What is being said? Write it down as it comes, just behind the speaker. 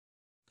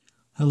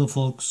Hello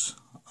folks,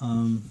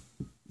 today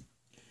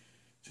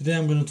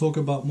I'm going to talk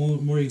about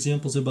more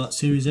examples about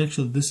series.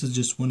 Actually, this is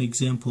just one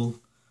example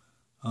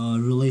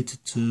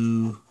related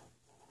to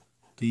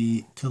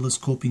the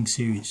telescoping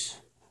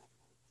series.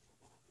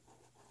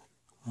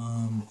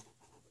 The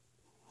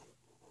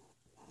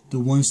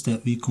ones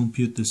that we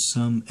compute the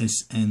sum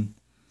Sn,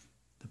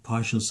 the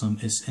partial sum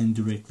Sn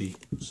directly.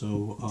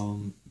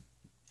 So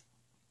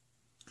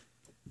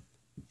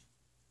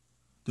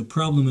the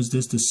problem is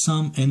this: the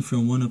sum n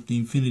from 1 up to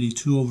infinity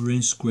 2 over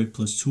n squared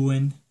plus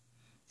 2n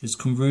is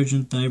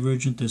convergent,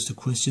 divergent. That's the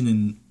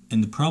question,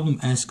 and the problem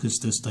asks us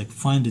this, like,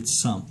 find its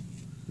sum.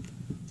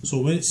 So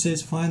when it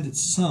says find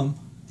its sum,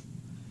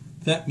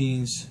 that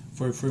means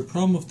for a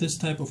problem of this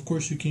type, of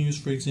course you can use,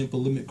 for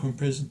example, limit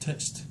comparison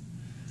test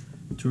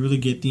to really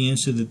get the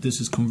answer that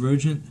this is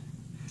convergent.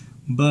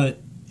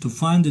 But to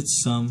find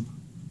its sum,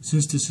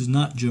 since this is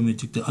not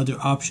geometric, the other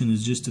option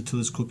is just the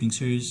telescoping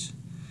series,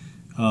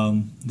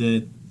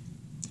 that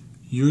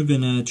you're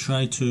gonna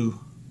try to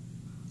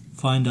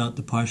find out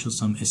the partial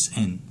sum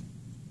Sn.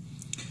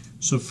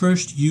 So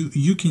first,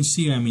 you can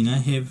see,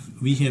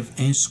 we have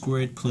n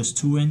squared plus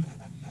 2n.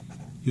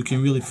 You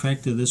can really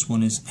factor this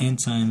one as n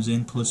times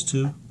n plus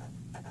 2.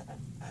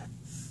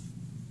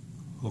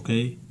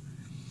 Okay,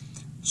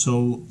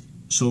 so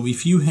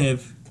if you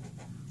have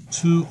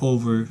 2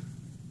 over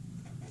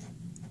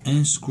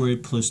n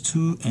squared plus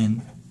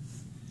 2n,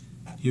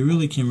 you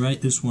really can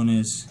write this one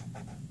as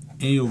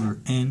a over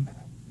n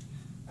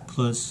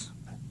plus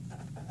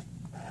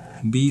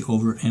b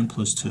over n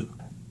plus 2.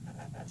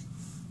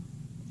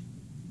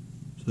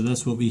 So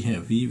that's what we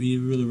have. We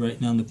really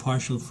write down the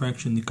partial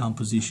fraction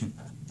decomposition.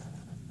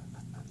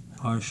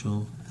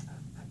 Partial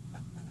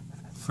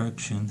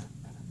fraction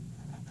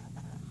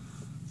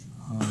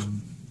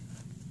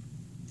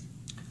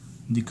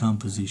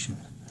decomposition.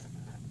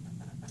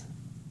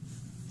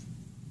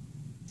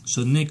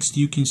 So next,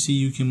 you can see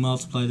you can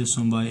multiply this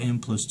one by n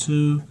plus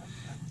 2,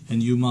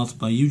 and you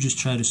multiply, you just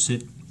try to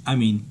set,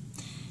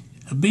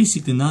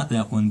 basically not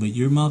that one, but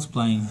you're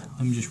multiplying,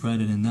 let me just write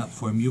it in that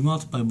form. You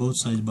multiply both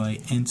sides by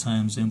n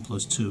times n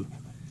plus 2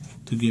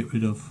 to get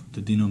rid of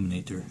the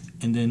denominator.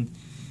 And then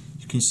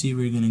you can see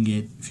we're going to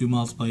get, if you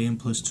multiply n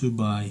plus 2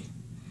 by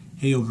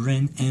a over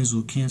n, n's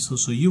will cancel,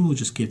 so you will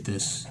just get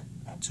this.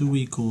 2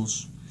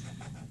 equals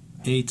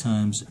a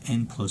times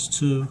n plus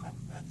 2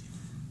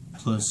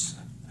 plus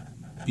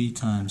b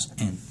times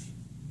n.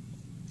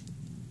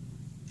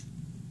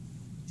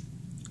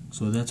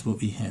 So that's what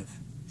we have.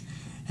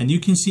 And you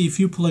can see if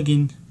you plug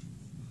in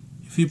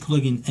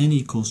n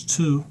equals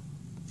 2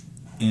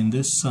 in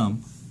this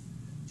sum,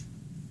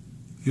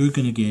 you're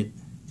gonna get,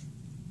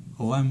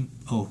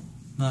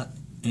 not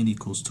n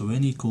equals 2,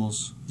 n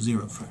equals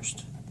 0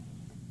 first.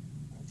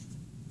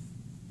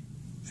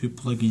 If you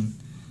plug in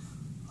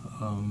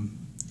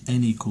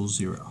n equals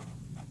 0.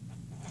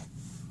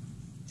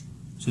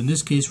 So in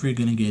this case, we're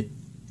gonna get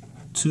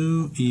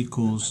 2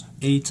 equals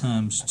a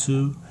times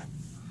 2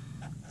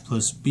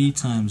 plus b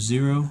times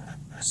 0.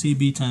 See,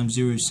 b times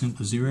 0 is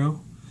simply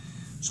 0.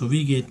 So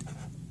we get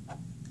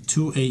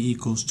 2a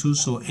equals 2,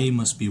 so a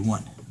must be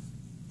 1.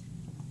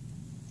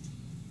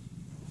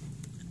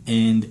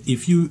 And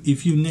if you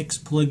next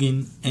plug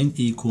in n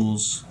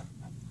equals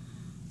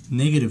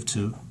negative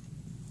 2,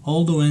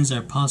 although n's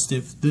are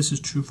positive, this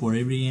is true for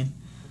every n,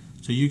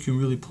 so you can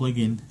really plug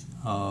in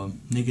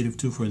negative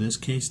 2 for this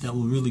case. That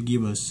will really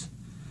give us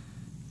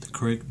the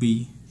correct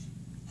b.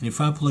 And if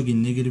I plug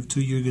in negative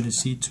 2, you're going to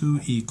see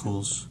 2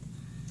 equals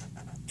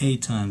a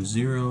times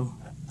 0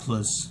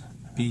 plus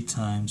b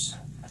times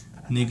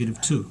negative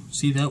 2.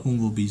 See, that one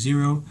will be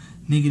 0.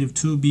 Negative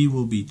 2b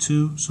will be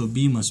 2, so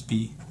b must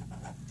be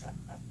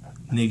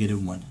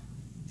negative 1.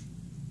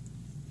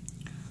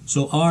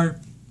 So our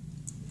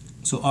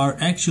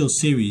actual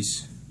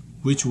series,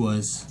 which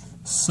was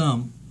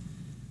sum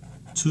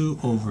 2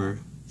 over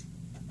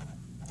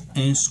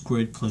n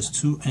squared plus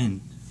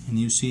 2n, and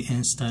you see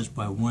n starts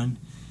by 1,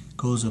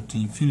 goes up to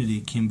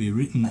infinity, can be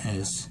written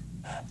as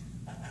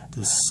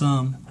the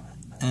sum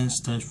n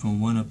starts from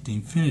 1 up to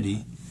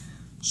infinity.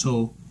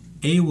 So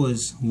a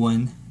was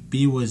 1,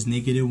 b was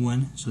negative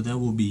 1, so that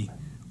will be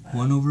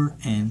 1 over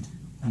n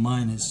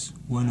minus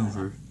 1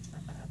 over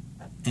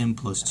n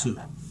plus 2.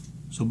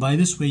 So by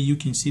this way, you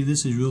can see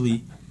this is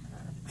really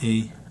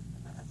a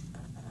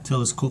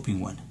telescoping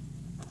one.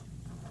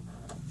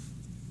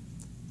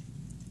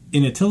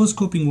 In a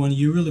telescoping one,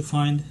 you really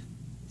find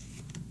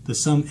the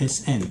sum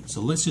Sn.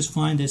 So let's just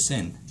find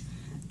Sn.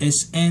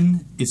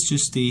 Sn, it's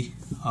just the,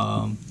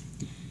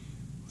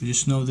 we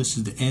just know this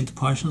is the nth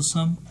partial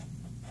sum.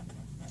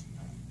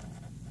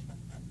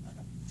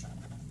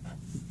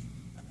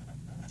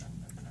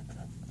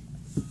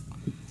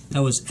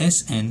 That was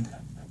Sn,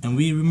 and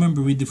we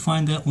remember we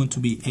defined that one to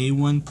be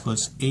a1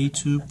 plus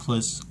a2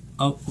 plus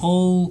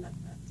all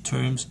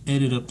terms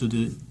added up to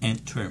the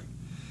nth term.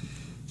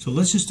 So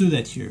let's just do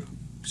that here.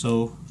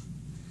 So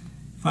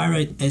if I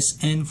write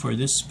Sn for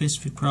this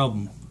specific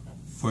problem,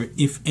 for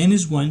if n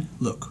is 1,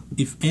 look,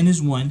 if n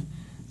is 1,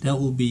 that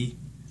will be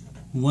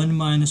 1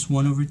 minus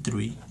 1 over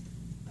 3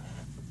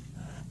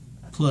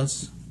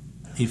 plus,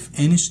 if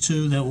n is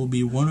 2, that will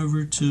be 1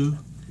 over 2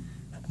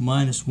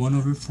 minus 1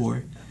 over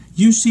 4.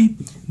 You see,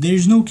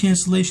 there's no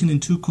cancellation in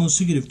two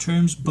consecutive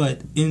terms,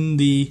 but in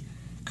the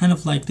kind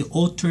of like the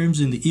odd terms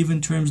and the even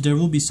terms, there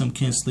will be some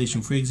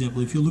cancellation. For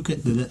example, if you look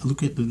at the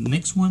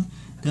next one,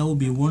 that will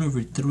be 1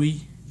 over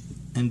 3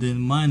 and then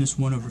minus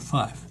 1 over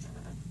 5.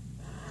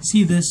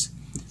 See this?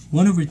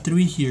 1 over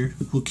 3 here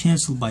will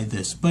cancel by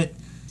this, but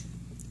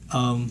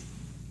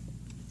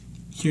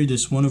here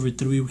this 1 over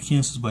 3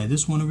 cancels by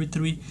this 1 over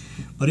 3.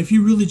 But if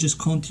you really just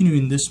continue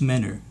in this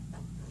manner,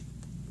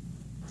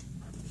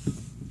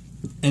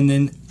 and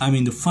then,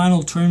 the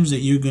final terms that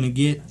you're going to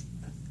get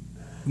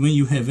when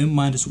you have n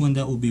minus 1,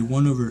 that will be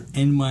 1 over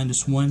n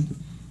minus 1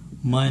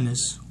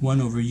 minus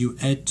 1 over you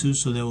add 2,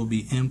 so that will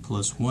be n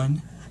plus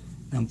 1,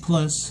 and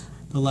plus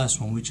the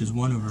last one, which is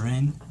 1 over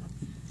n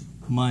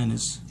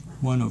minus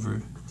 1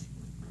 over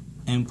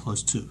n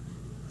plus 2.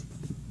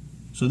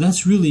 So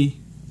that's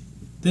really,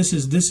 this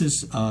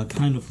is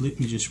kind of, let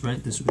me just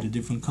write this with a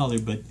different color,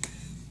 but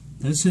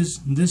this is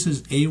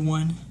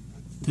A1,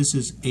 this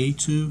is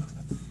A2,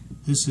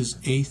 this is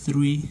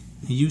A3,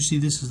 and you see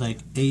this is like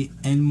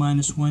AN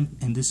minus 1,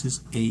 and this is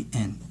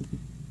AN.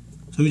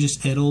 So we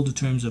just add all the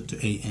terms up to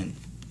AN.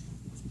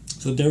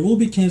 So there will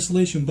be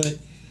cancellation, but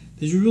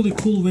there's a really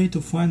cool way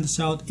to find this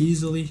out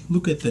easily.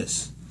 Look at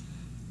this.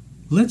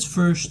 Let's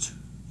first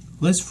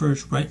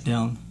write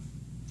down,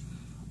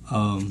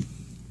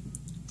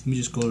 let me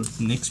just go to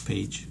the next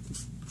page.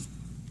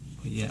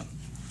 Yeah,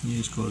 you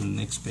just go to the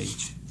next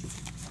page.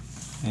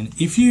 And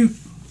if you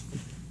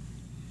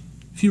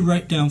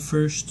write down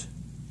first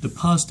the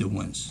positive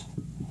ones,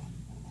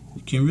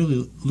 you can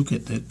really look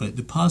at that, but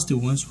the positive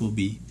ones will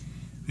be,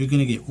 we're going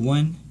to get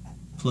 1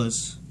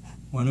 plus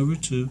 1 over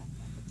 2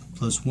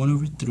 plus 1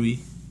 over 3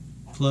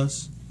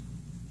 plus,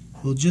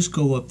 we'll just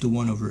go up to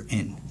 1 over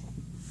n.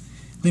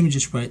 Let me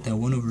just write that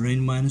 1 over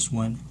n minus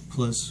 1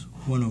 plus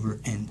 1 over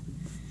n.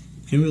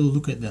 You can really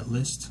look at that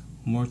list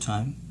one more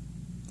time.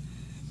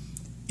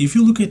 If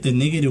you look at the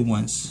negative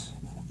ones,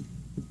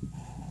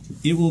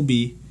 it will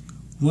be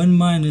 1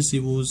 minus,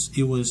 it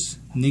was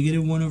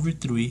negative 1 over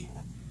 3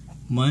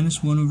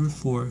 minus 1 over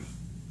 4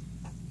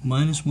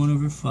 minus 1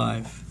 over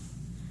 5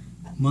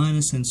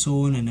 minus and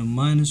so on, and then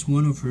minus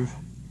 1 over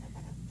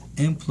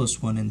n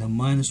plus 1 and then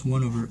minus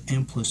 1 over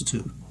n plus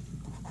 2.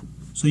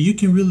 So you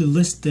can really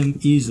list them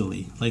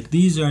easily. Like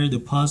these are the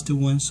positive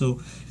ones, so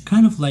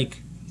kind of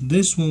like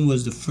this one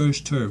was the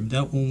first term,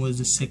 that one was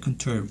the second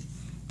term.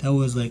 That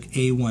was like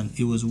A1,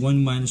 it was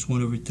 1 minus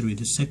 1 over 3.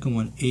 The second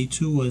one,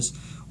 A2, was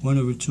 1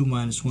 over 2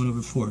 minus 1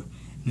 over 4.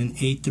 And then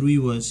A3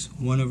 was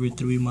 1 over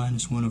 3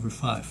 minus 1 over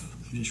 5.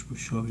 I'll just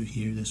show you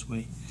here this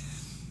way.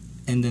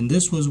 And then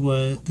this was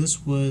what?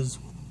 This was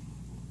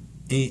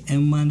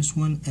AN minus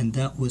 1, and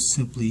that was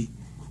simply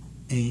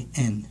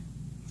AN.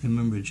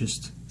 Remember,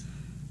 just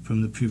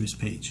from the previous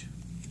page.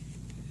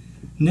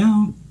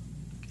 Now,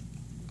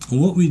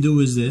 what we do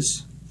is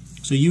this.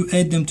 So you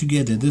add them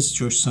together. This is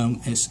your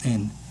sum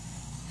Sn.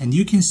 And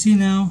you can see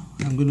now,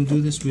 I'm going to do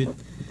this with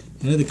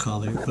another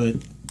color, but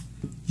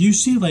you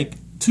see like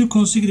two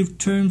consecutive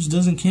terms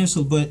doesn't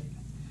cancel, but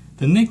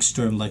the next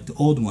term, like the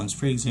old ones,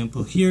 for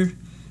example, here,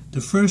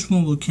 the first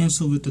one will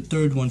cancel with the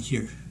third one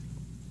here.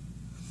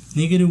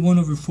 Negative 1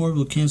 over 4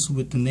 will cancel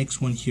with the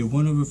next one here.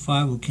 1 over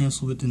 5 will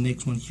cancel with the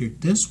next one here.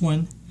 This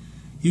one,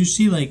 you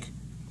see like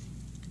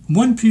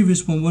one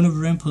previous one, 1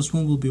 over n plus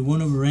 1 will be 1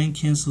 over n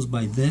cancels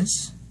by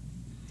this.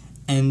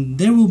 And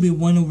there will be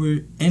 1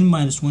 over n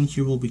minus 1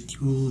 here, which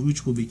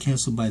will be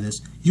cancelled by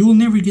this. You will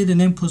never get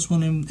an n plus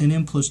 1 and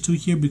n plus 2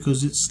 here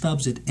because it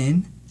stops at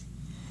n.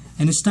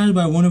 And it started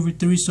by 1 over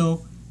 3,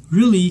 so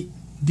really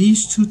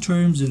these two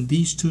terms and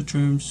these two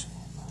terms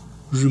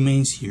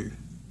remains here.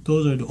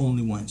 Those are the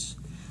only ones.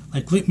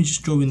 Like let me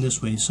just draw in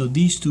this way. So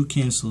these two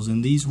cancels,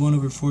 and these 1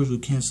 over 4s will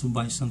cancel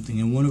by something,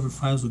 and 1 over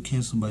 5s will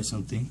cancel by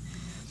something.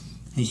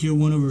 And here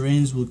 1 over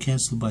n's will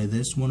cancel by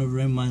this. 1 over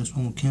n minus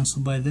 1 will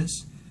cancel by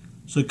this.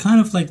 So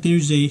kind of like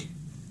there's a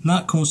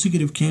not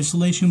consecutive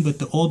cancellation, but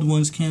the odd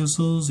ones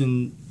cancels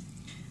and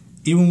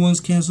even ones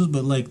cancels,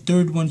 but like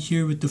third one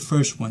here with the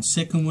first one,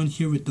 second one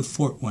here with the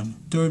fourth one,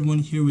 third one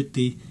here with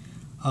the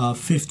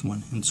fifth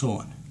one, and so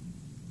on.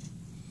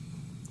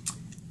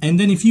 And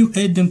then if you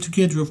add them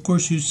together, of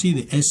course you see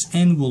the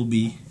Sn will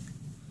be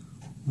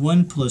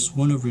 1 plus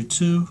 1 over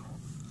 2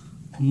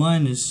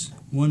 minus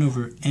 1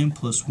 over n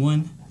plus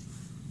 1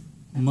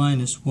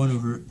 minus 1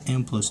 over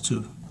n plus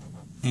 2.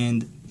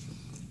 And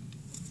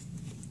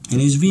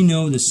as we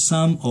know, the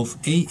sum of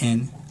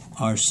An,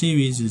 our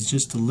series, is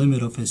just the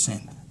limit of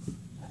Sn.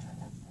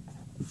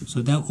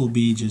 So that will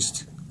be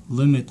just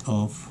limit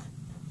of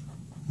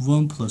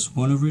 1 plus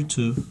 1 over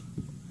 2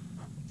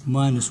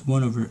 minus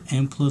 1 over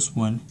n plus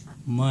 1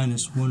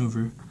 minus 1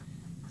 over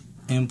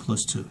n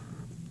plus 2.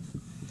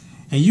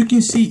 And you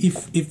can see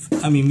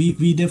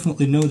we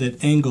definitely know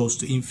that n goes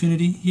to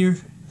infinity here.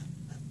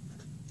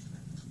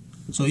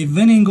 So if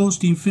when n goes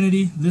to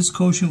infinity, this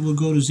quotient will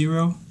go to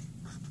 0.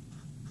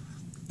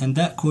 And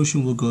that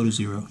quotient will go to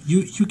 0.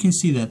 You can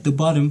see that the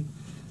bottom,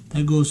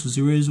 that goes to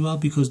 0 as well,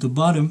 because the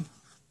bottom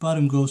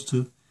bottom goes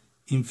to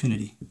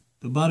infinity.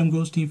 The bottom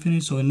goes to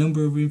infinity, so a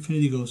number over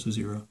infinity goes to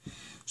 0.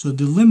 So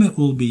the limit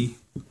will be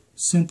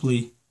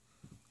simply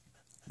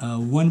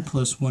 1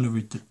 plus 1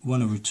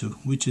 over 2,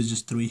 which is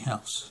just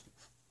 3/2.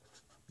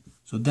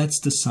 So that's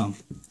the sum.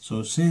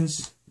 So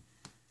since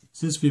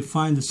we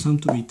find the sum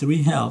to be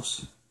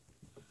 3/2,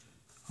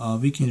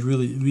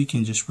 we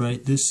can just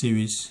write this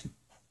series.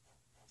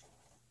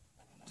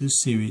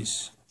 This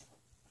series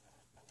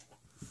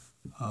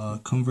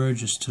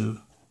converges to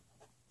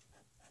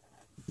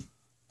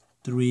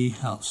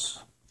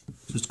 3/2.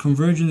 So it's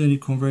convergent and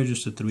it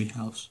converges to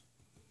 3/2.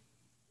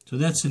 So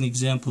that's an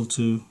example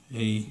to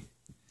a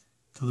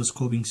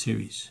telescoping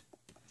series.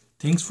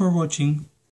 Thanks for watching.